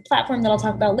the platform that I'll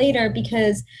talk about later,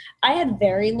 because I had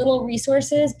very little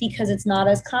resources, because it's not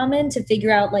as common to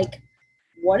figure out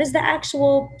what is the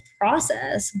actual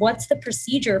process? What's the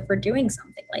procedure for doing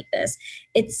something like this?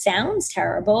 It sounds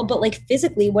terrible, but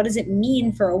physically, what does it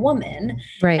mean for a woman?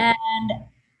 Right. And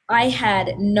I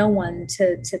had no one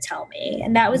to tell me.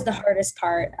 And that was the hardest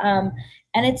part.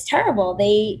 And it's terrible.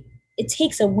 It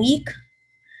takes a week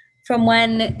from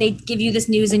when they give you this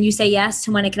news and you say yes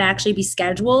to when it can actually be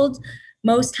scheduled.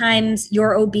 Most times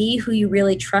your OB, who you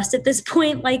really trust at this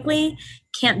point, likely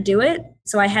can't do it.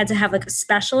 So I had to have like a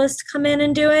specialist come in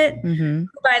and do it. Mm-hmm.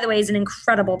 Who, by the way, is an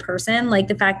incredible person. Like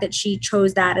the fact that she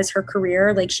chose that as her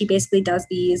career, like she basically does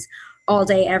these all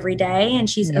day, every day. And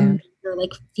she's a major,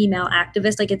 like female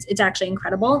activist. Like it's actually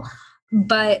incredible.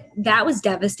 But that was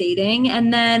devastating.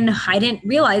 And then I didn't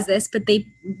realize this, but they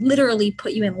literally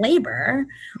put you in labor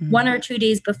 1 or 2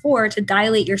 days before to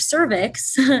dilate your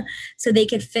cervix so they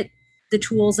could fit the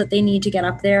tools that they need to get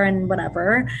up there and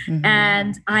whatever. Mm-hmm.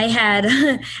 And I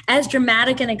had as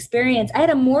dramatic an experience. I had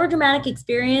a more dramatic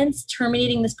experience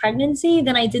terminating this pregnancy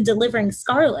than I did delivering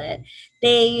Scarlett.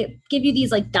 They give you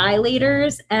these like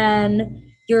dilators and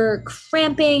you're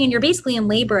cramping and you're basically in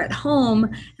labor at home.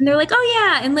 And they're like, oh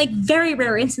yeah. In like very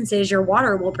rare instances, your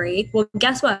water will break. Well,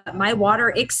 guess what? My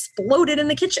water exploded in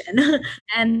the kitchen.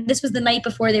 And this was the night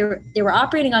before they were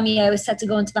operating on me. I was set to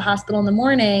go into the hospital in the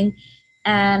morning.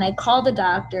 And I called the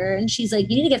doctor and she's like,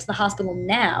 you need to get to the hospital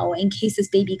now in case this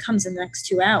baby comes in the next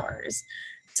 2 hours.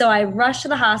 So I rushed to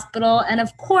the hospital. And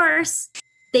of course,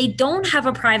 they don't have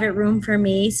a private room for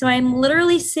me. So I'm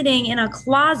literally sitting in a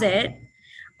closet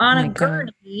on a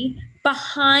gurney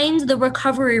behind the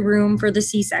recovery room for the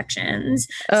C-sections.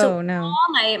 So no.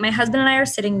 All night, my husband and I are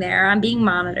sitting there. I'm being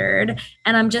monitored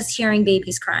and I'm just hearing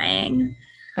babies crying.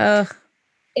 It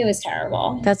was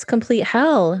terrible. That's complete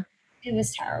hell. It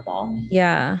was terrible.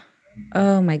 Yeah.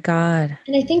 Oh my God.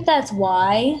 And I think that's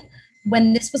why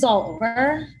when this was all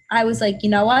over, I was like, you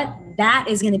know what? That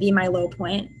is going to be my low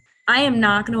point. I am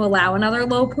not going to allow another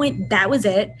low point. That was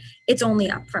it. It's only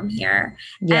up from here.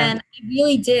 Yeah. And I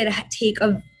really did take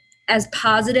as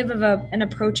positive of an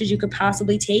approach as you could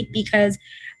possibly take because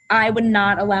I would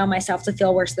not allow myself to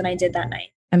feel worse than I did that night.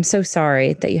 I'm so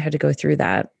sorry that you had to go through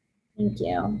that. Thank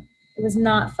you. It was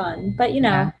not fun, but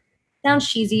sounds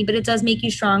cheesy, but it does make you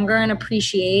stronger and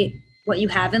appreciate what you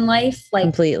have in life. Like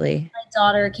completely. My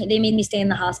daughter came, they made me stay in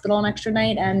the hospital an extra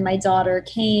night and my daughter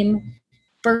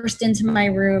burst into my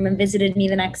room and visited me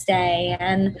the next day.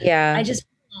 And I just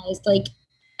realized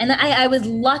and I was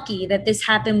lucky that this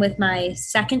happened with my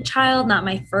second child, not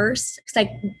my first, because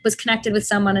I was connected with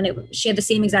someone and she had the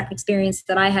same exact experience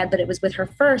that I had, but it was with her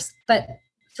first. But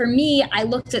for me, I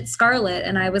looked at Scarlett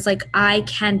and I was like, I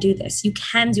can do this. You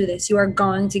can do this. You are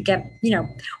going to get,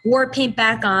 war paint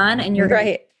back on and you're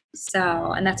right.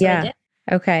 And that's what I did.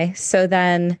 Okay. So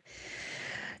then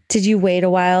did you wait a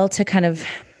while to kind of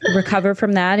recover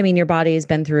from that? I mean, your body has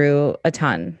been through a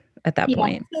ton at that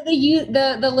point. So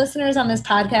the listeners on this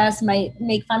podcast might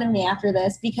make fun of me after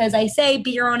this because I say,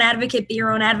 be your own advocate, be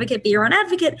your own advocate, be your own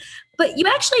advocate. But you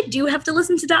actually do have to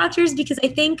listen to doctors because I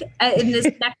think in this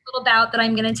next little bout that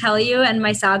I'm going to tell you, and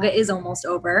my saga is almost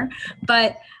over,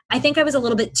 but I think I was a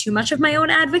little bit too much of my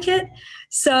own advocate.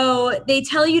 So they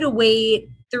tell you to wait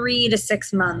 3 to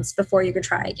 6 months before you could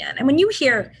try again. And when you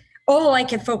hear, all I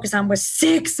could focus on was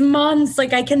 6 months,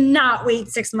 like I cannot wait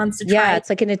 6 months to try. Yeah, it's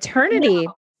like an eternity.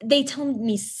 No. They told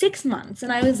me 6 months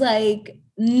and I was like,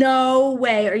 no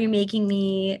way are you making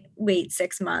me wait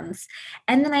 6 months.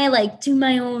 And then I do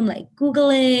my own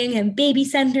Googling and baby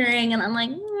centering. And I'm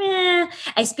like,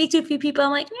 I speak to a few people.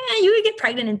 I'm like, you would get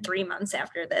pregnant in 3 months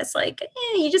after this.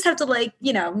 You just have to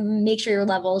make sure your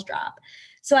levels drop.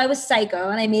 So I was psycho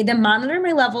and I made them monitor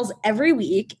my levels every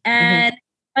week. And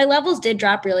my levels did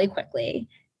drop really quickly.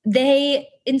 They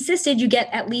insisted you get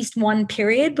at least 1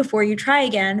 period before you try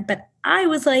again. But I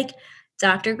was like,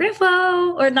 Dr.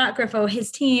 Griffo, or not Griffo,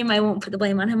 his team, I won't put the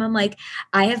blame on him. I'm like,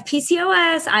 I have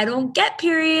PCOS. I don't get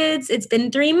periods. It's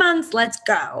been 3 months. Let's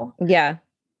go. Yeah.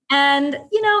 And,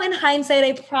 in hindsight,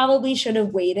 I probably should have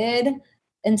waited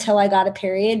until I got a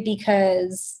period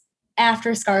because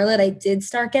after Scarlett, I did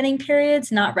start getting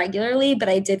periods, not regularly, but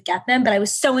I did get them. But I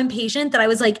was so impatient that I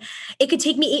was like, it could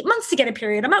take me 8 months to get a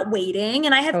period. I'm not waiting.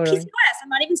 And I have PCOS. I'm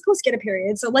not even supposed to get a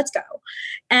period. So let's go.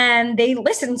 And they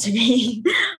listened to me.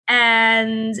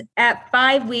 And at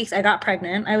 5 weeks, I got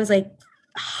pregnant. I was like,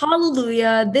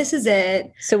 hallelujah, this is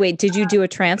it. So wait, did you do a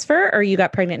transfer or you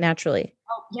got pregnant naturally?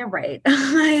 Oh, yeah, right.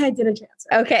 I did a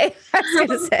transfer. Okay. I was going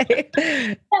to say.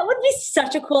 That would be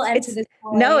such a cool end to this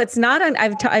story. No, it's not.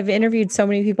 I've interviewed so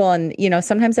many people and,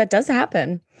 sometimes that does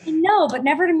happen. No, but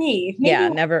never to me.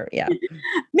 Maybe never. Yeah.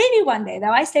 Maybe one day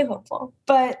though. I stay hopeful.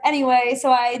 But anyway,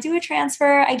 so I do a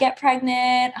transfer. I get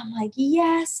pregnant. I'm like,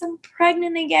 yes, I'm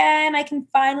pregnant again. I can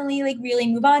finally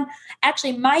really move on.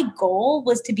 Actually, my goal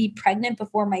was to be pregnant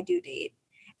before my due date.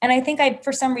 And I think I,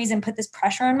 for some reason, put this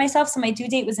pressure on myself. So my due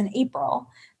date was in April.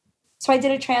 So I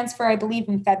did a transfer, I believe,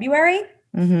 in February,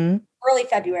 early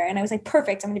February. And I was like,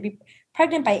 perfect. I'm going to be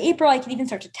pregnant by April. I can even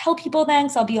start to tell people then.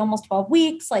 So I'll be almost 12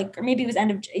 weeks, or maybe it was I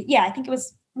think it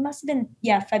was It must have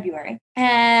been, February.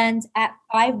 And at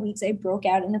 5 weeks, I broke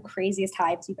out in the craziest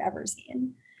hives you've ever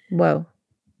seen. Whoa.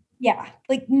 Yeah,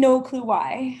 like no clue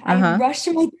why. I Uh-huh. rushed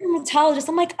to my dermatologist.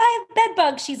 I'm like, I have bed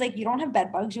bugs. She's like, you don't have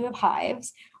bed bugs, you have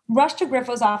hives. Rushed to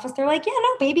Griffo's office. They're like, yeah,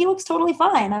 no, baby looks totally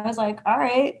fine. I was like, all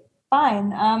right,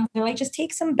 fine. They're like, just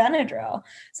take some Benadryl.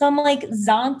 So I'm like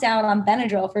zonked out on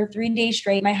Benadryl for 3 days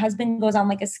straight. My husband goes on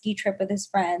like a ski trip with his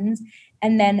friends.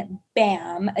 And then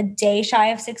bam, a day shy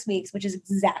of 6 weeks, which is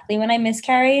exactly when I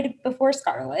miscarried before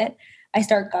Scarlett, I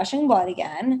start gushing blood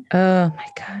again. Oh my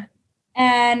God.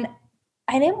 And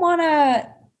I didn't want to,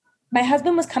 my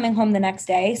husband was coming home the next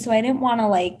day. So I didn't want to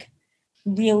like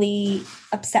really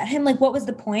upset him. Like, what was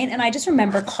the point? And I just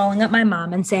remember calling up my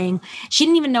mom and saying, she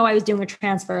didn't even know I was doing a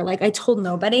transfer. Like, I told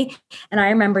nobody. And I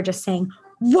remember just saying,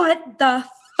 what the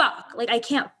fuck? Like, I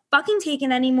can't fucking take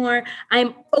it anymore.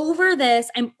 I'm over this.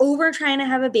 I'm over trying to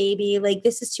have a baby. Like,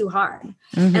 this is too hard.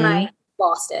 Mm-hmm. And I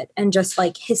lost it and just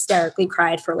like hysterically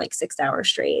cried for like 6 hours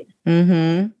straight.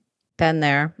 Mm-hmm. Been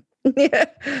there.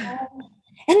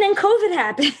 And then COVID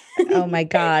happened. Oh my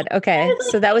God. Okay.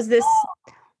 So that was this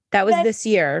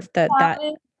year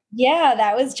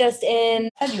that was just in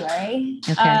February.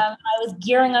 Okay. I was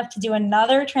gearing up to do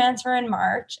another transfer in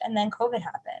March, and then COVID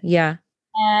happened. Yeah.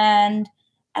 And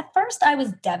at first I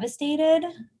was devastated,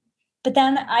 but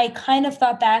then I kind of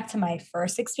thought back to my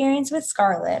first experience with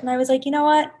Scarlett, and I was like, you know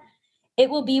what? It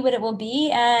will be what it will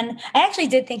be. And I actually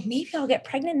did think maybe I'll get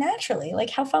pregnant naturally. Like,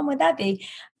 how fun would that be?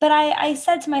 But I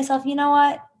said to myself, you know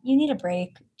what? You need a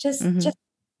break. Just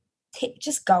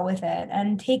go with it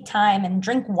and take time and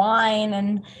drink wine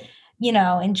and,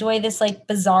 enjoy this like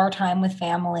bizarre time with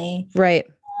family. Right.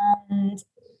 And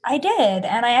I did.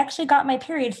 And I actually got my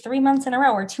period 3 months in a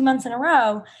row or 2 months in a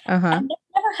row. And it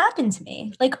never happened to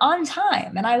me, like on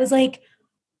time. And I was like,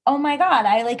 oh my God,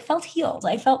 I like felt healed.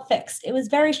 I felt fixed. It was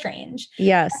very strange.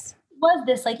 Yes. It was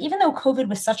this like, even though COVID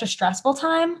was such a stressful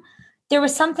time, there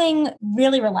was something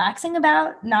really relaxing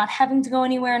about not having to go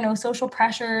anywhere, no social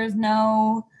pressures,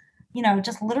 no,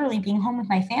 just literally being home with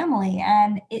my family.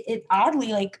 And it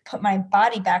oddly like put my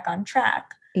body back on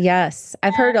track. Yes.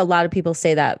 I've heard a lot of people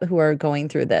say that who are going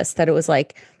through this, that it was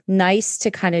like nice to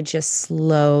kind of just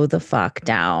slow the fuck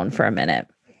down for a minute.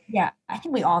 Yeah. I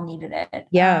think we all needed it.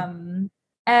 Yeah.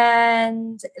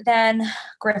 And then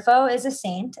Griffo is a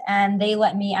saint, and they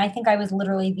let me, I think I was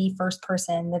literally the first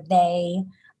person that they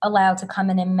allowed to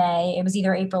come in May. It was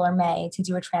either April or May to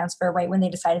do a transfer right when they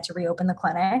decided to reopen the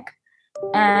clinic.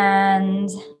 And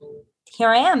here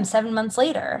I am 7 months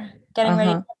later, getting ready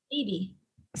to have a baby.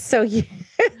 So this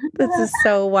is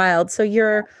so wild. So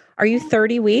are you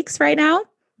 30 weeks right now?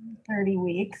 30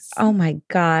 weeks. Oh my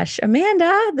gosh.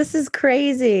 Amanda, this is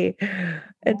crazy.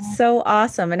 It's so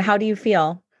awesome. And how do you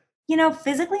feel?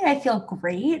 Physically, I feel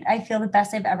great. I feel the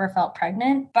best I've ever felt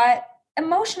pregnant, but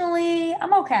emotionally,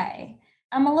 I'm okay.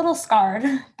 I'm a little scarred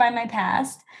by my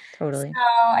past. Totally.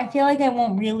 So I feel like I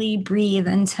won't really breathe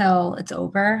until it's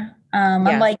over.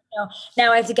 I'm like,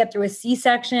 now I have to get through a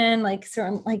C-section. Like, so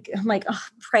I'm like, oh,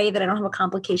 pray that I don't have a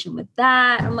complication with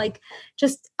that. I'm like,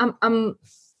 I'm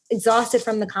exhausted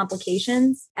from the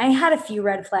complications. I had a few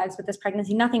red flags with this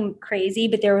pregnancy, nothing crazy,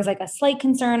 but there was like a slight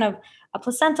concern of a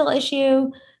placental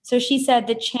issue. So she said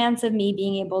the chance of me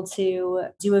being able to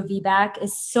do a VBAC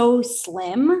is so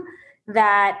slim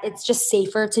that it's just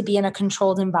safer to be in a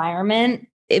controlled environment.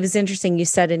 It was interesting. You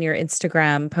said in your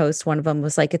Instagram post, one of them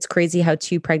was like, it's crazy how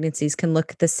 2 pregnancies can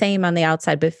look the same on the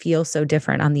outside, but feel so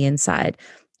different on the inside.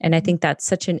 And I think that's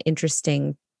such an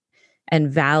interesting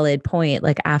and valid point.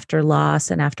 Like after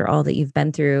loss and after all that you've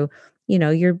been through,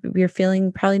 you're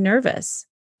feeling probably nervous.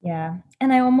 Yeah.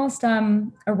 And I almost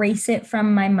erase it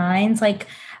from my mind. Like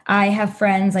I have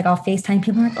friends, like I'll FaceTime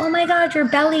people like, oh my God, your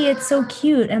belly, it's so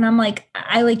cute. And I'm like,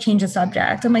 I like change the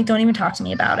subject. I'm like, don't even talk to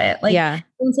me about it. Like,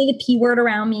 don't say the P word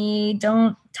around me.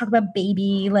 Don't talk about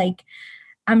baby. Like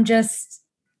I'm just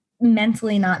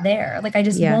mentally not there. Like I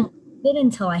just won't it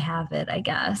until I have it, I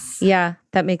guess. Yeah,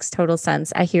 that makes total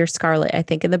sense. I hear Scarlett, I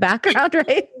think, in the background,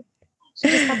 right?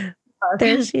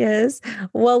 There she is.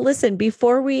 Well, listen,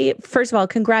 first of all,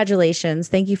 congratulations.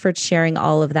 Thank you for sharing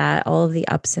all of that, all of the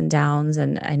ups and downs.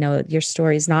 And I know your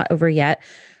story is not over yet,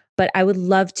 but I would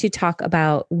love to talk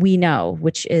about We Know,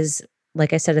 which is,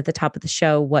 like I said at the top of the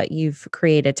show, what you've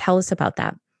created. Tell us about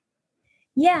that.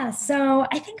 Yeah. So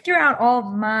I think throughout all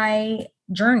of my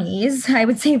journeys, I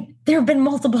would say there have been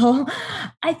multiple,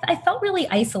 I felt really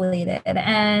isolated.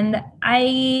 And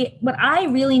what I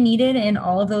really needed in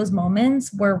all of those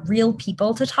moments were real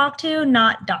people to talk to,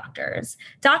 not doctors.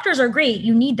 Doctors are great.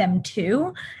 You need them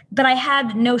too. But I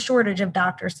had no shortage of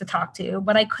doctors to talk to.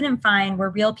 What I couldn't find were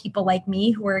real people like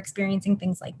me who were experiencing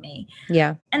things like me.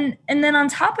 Yeah. And then on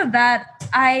top of that,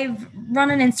 I've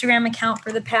run an Instagram account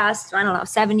for the past,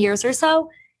 7 years or so.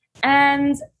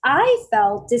 And I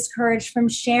felt discouraged from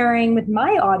sharing with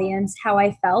my audience how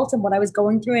I felt and what I was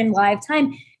going through in live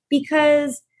time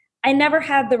because I never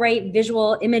had the right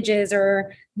visual images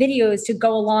or videos to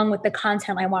go along with the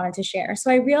content I wanted to share.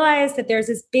 So I realized that there's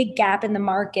this big gap in the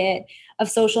market of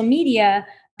social media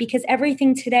because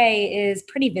everything today is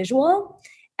pretty visual.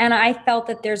 And I felt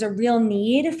that there's a real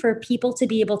need for people to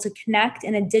be able to connect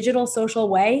in a digital social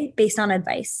way based on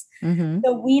advice. Mm-hmm.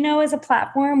 So WeKnow is a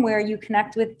platform where you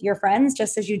connect with your friends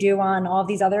just as you do on all of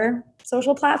these other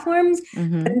social platforms.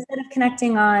 Mm-hmm. But instead of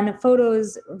connecting on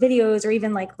photos, videos, or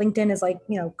even like LinkedIn is like,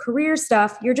 career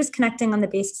stuff, you're just connecting on the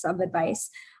basis of advice.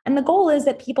 And the goal is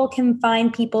that people can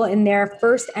find people in their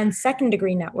first and second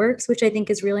degree networks, which I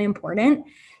think is really important,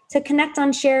 to connect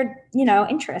on shared,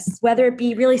 interests, whether it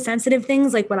be really sensitive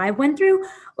things like what I went through,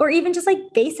 or even just like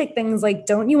basic things like,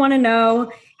 don't you want to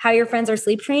know how your friends are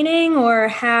sleep training or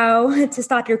how to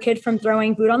stop your kid from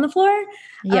throwing food on the floor?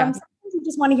 Yeah. Sometimes you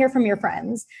just want to hear from your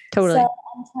friends. Totally. So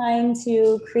I'm trying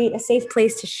to create a safe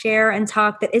place to share and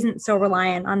talk that isn't so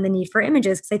reliant on the need for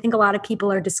images. Because I think a lot of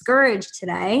people are discouraged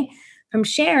today from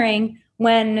sharing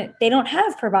when they don't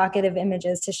have provocative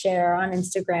images to share on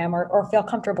Instagram or feel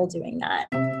comfortable doing that.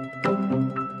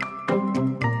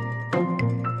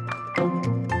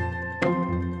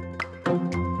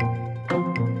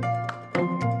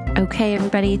 Okay,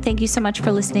 everybody, thank you so much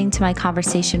for listening to my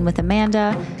conversation with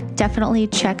Amanda. Definitely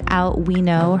check out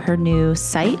WeKnow, her new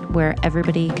site where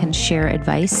everybody can share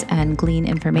advice and glean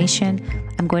information.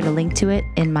 I'm going to link to it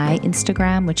in my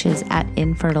Instagram, which is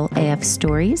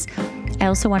 @InfertileAFStories. I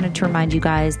also wanted to remind you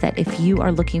guys that if you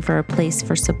are looking for a place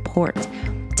for support,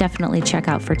 definitely check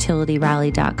out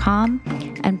fertilityrally.com.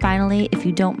 And finally, if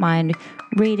you don't mind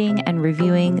rating and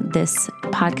reviewing this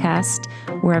podcast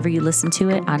wherever you listen to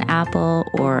it, on Apple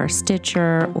or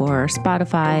Stitcher or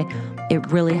Spotify, it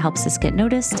really helps us get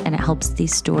noticed and it helps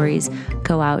these stories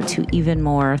go out to even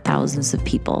more thousands of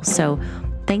people. So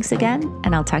thanks again,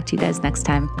 and I'll talk to you guys next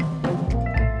time.